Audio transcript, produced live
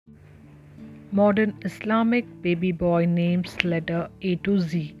Modern Islamic baby boy names letter A to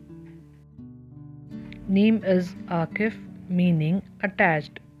Z. Name is Akif, meaning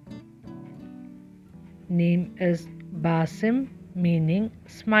attached. Name is Basim, meaning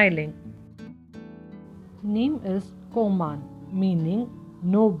smiling. Name is Koman, meaning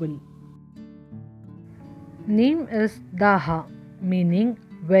noble. Name is Daha, meaning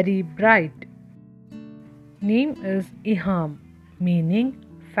very bright. Name is Iham, meaning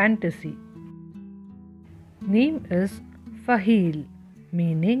fantasy. Name is Fahil,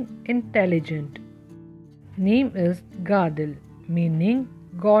 meaning intelligent. Name is Gadil, meaning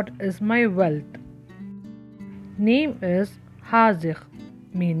God is my wealth. Name is Hazikh,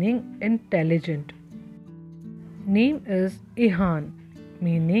 meaning intelligent. Name is Ihan,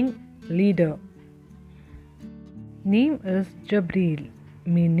 meaning leader. Name is Jabril,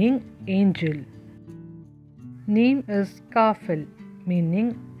 meaning angel. Name is Kafil,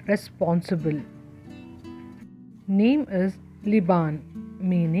 meaning responsible. Name is Liban,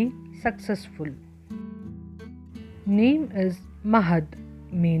 meaning successful. Name is Mahad,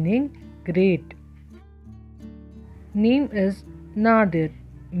 meaning great. Name is Nadir,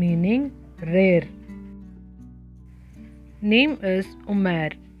 meaning rare. Name is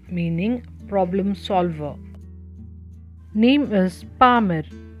Umair, meaning problem solver. Name is Pamir,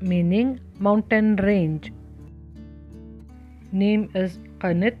 meaning mountain range. Name is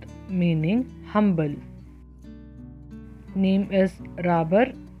Qanit, meaning humble. Name is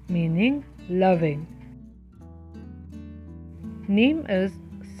Rabar, meaning loving. Name is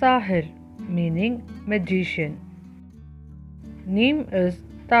Sahir, meaning magician. Name is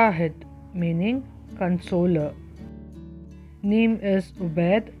Tahid, meaning consoler. Name is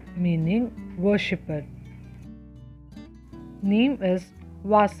Ubaid, meaning worshipper. Name is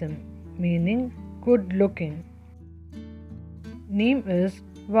Wasim, meaning good looking. Name is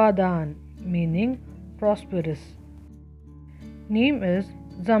Wadan, meaning prosperous. Name is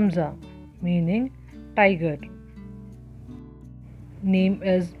Zamza, meaning tiger. Name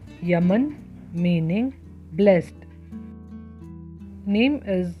is Yaman, meaning blessed. Name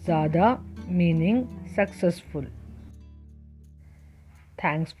is Zada, meaning successful.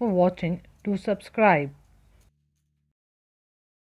 Thanks for watching. Do subscribe.